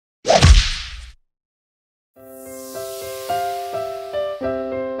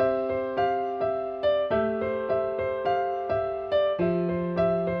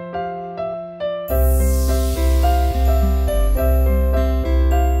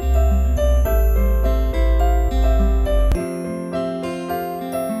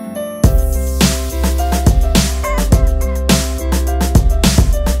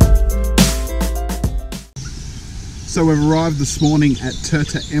So we've arrived this morning at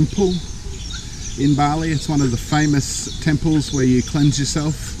Tirta Empul in Bali. It's one of the famous temples where you cleanse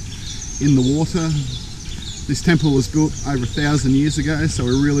yourself in the water. This temple was built over 1,000 years ago, so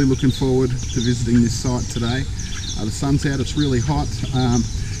we're really looking forward to visiting this site today. The sun's out, it's really hot.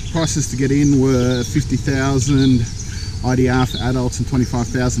 Prices to get in were 50,000 IDR for adults and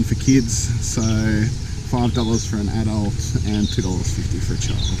 25,000 for kids, so $5 for an adult and $2.50 for a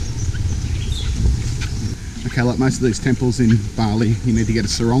child. Okay, like most of these temples in Bali, you need to get a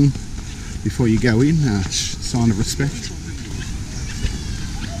sarong before you go in, sign of respect.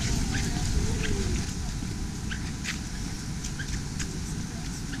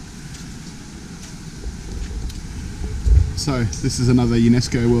 So this is another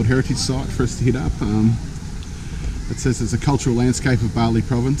UNESCO World Heritage Site for us to hit up. It says it's a cultural landscape of Bali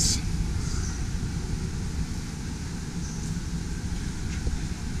province.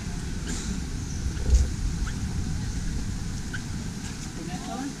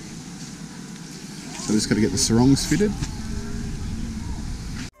 So just got to get the sarongs fitted.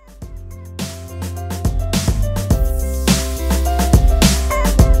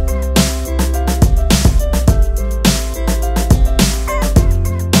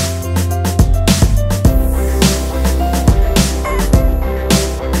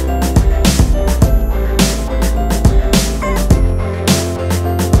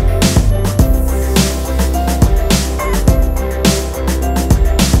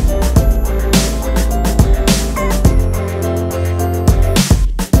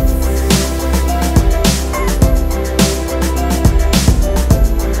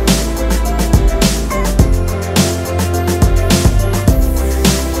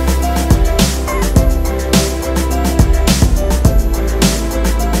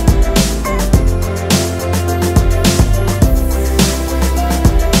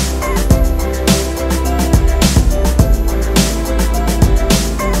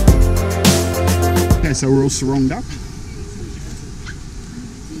 So we're all saronged up.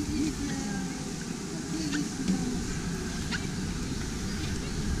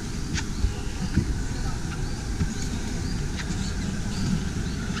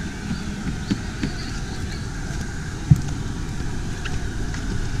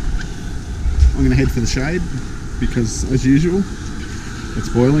 I'm going to head for the shade because, as usual, it's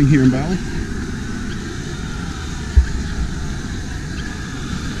boiling here in Bali.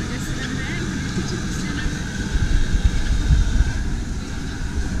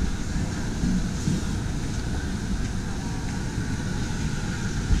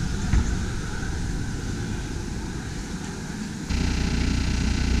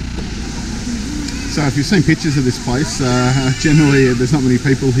 So if you've seen pictures of this place, generally there's not many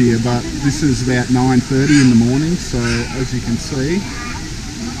people here, but this is about 9:30 in the morning, so as you can see,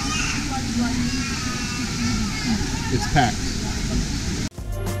 it's packed.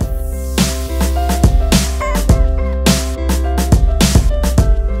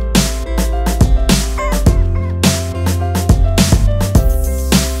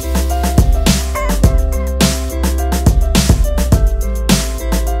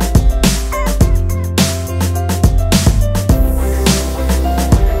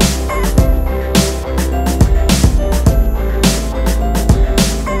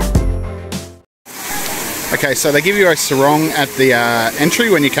 Okay, so they give you a sarong at the entry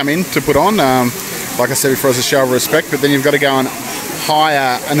when you come in to put on. Like I said before, as a show of respect, but then you've got to go and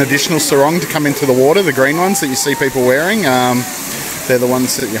hire an additional sarong to come into the water, the green ones that you see people wearing. They're the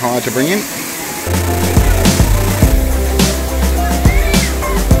ones that you hire to bring in.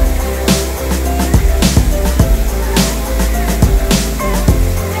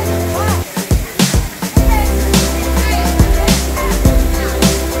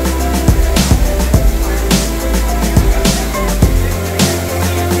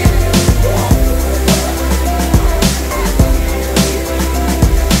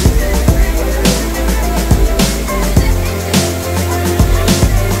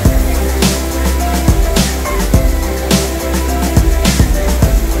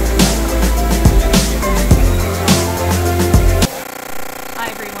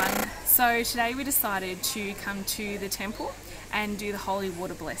 So today we decided to come to the temple and do the holy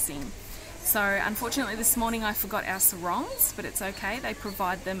water blessing. So unfortunately this morning I forgot our sarongs, but it's okay, they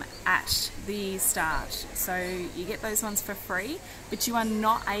provide them at the start. So you get those ones for free, but you are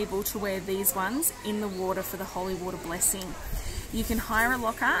not able to wear these ones in the water for the holy water blessing. You can hire a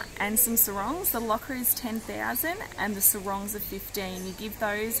locker and some sarongs. The locker is 10,000 and the sarongs are 15. You give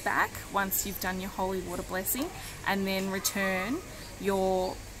those back once you've done your holy water blessing and then return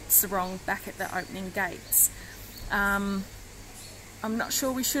your sarong back at the opening gates. I'm not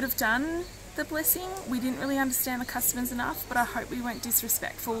sure we should have done the the blessing. We didn't really understand the customs enough, but I hope we weren't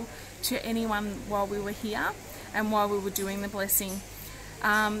disrespectful to anyone while we were here and while we were doing the blessing.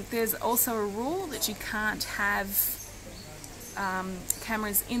 There's also a rule that you can't have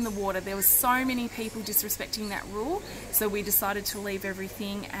cameras in the water. There were so many people disrespecting that rule, so we decided to leave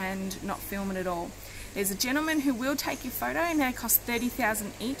everything and not film it at all. There's a gentleman who will take your photo, and they cost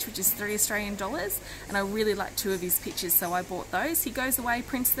 30,000 each, which is $3 Australian, and I really like 2 of his pictures, so I bought those. He goes away,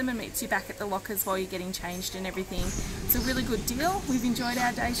 prints them, and meets you back at the lockers while you're getting changed and everything. It's a really good deal. We've enjoyed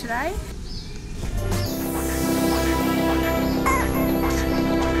our day today.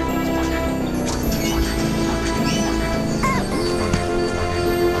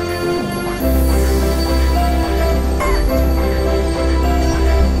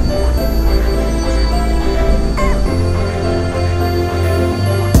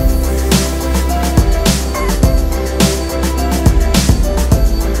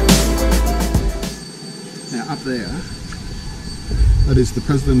 Up there, that is the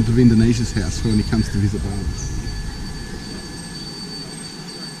President of Indonesia's house when he comes to visit Bali.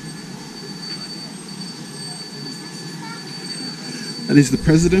 That is the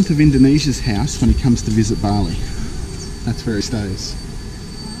President of Indonesia's house when he comes to visit Bali. That's where he stays.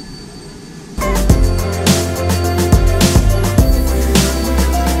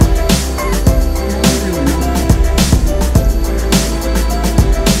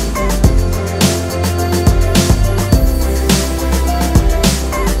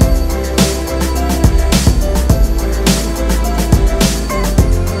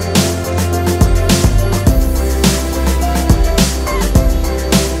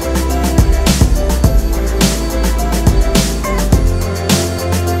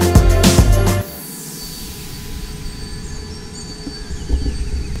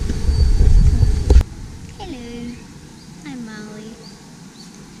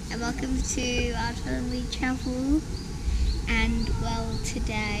 Welcome to our Totally Travel, and well,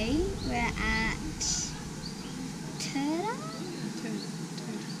 today we're at Tirta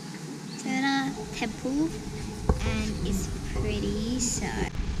Temple, and it's pretty, so.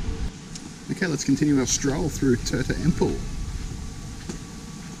 Okay, let's continue our stroll through Tirta Empul.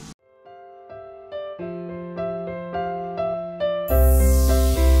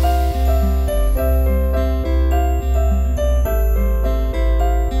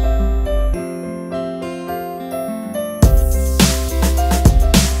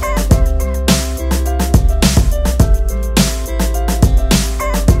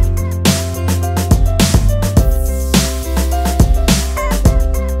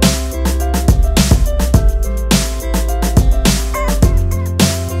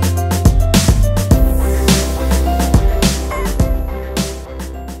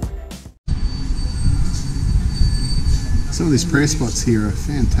 Some of these prayer spots here are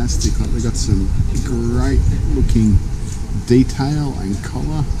fantastic. Like, they've got some great looking detail and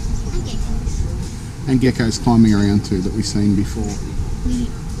colour. And geckos climbing around too that we've seen before.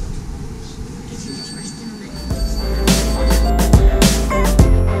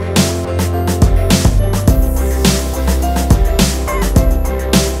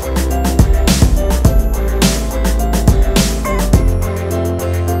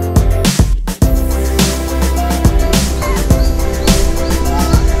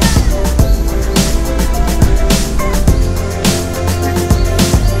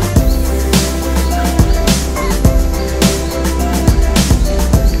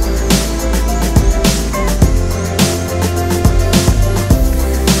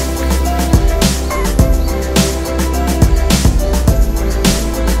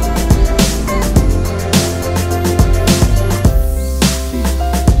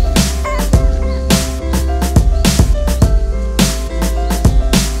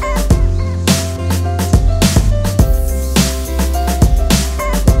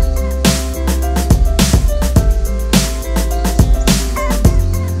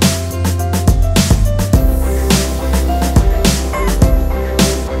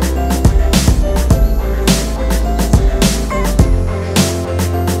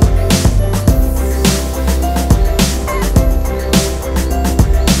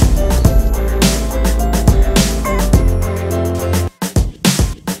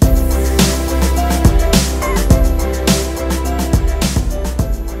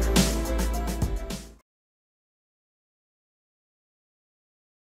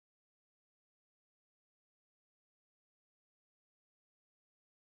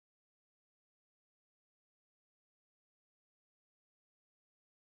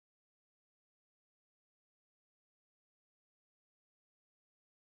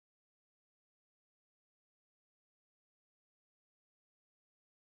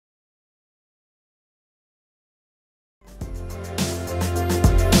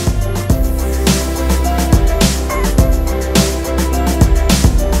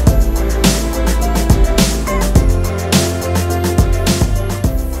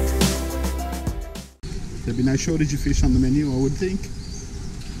 shortage of fish on the menu, I would think.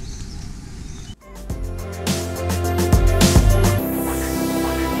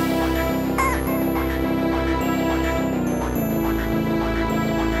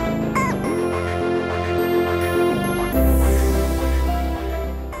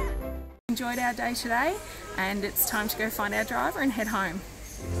 Enjoyed our day today, and it's time to go find our driver and head home.